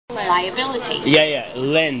Liability. Yeah,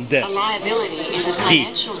 lend. A liability is a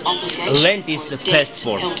financial obligation Lend is the or debt past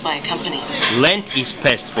form. held by a company. Lend is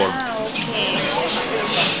past form.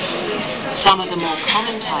 Some of the more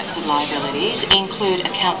common types of liabilities include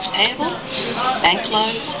accounts payable, bank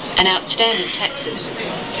loans, and outstanding taxes.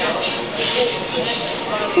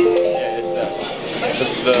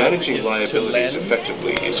 Managing liabilities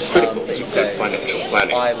effectively is critical to good financial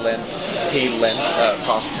planning. I lent, he lent,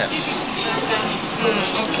 past tense.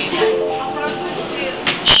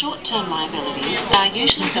 Short-term liabilities are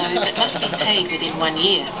usually those that must be paid within 1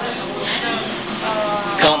 year.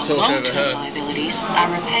 Can't talk over Long-term her. liabilities are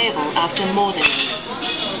repayable after more than a year.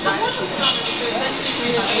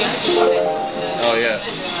 Oh yeah.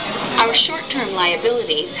 Our short-term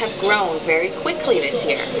liabilities have grown very quickly this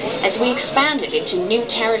year as we expanded into new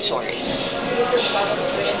territories.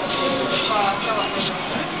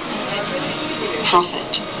 Profit.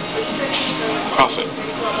 Profit.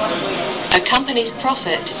 A company's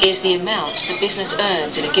profit is the amount the business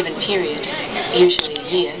earns in a given period, usually a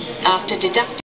year, after deducting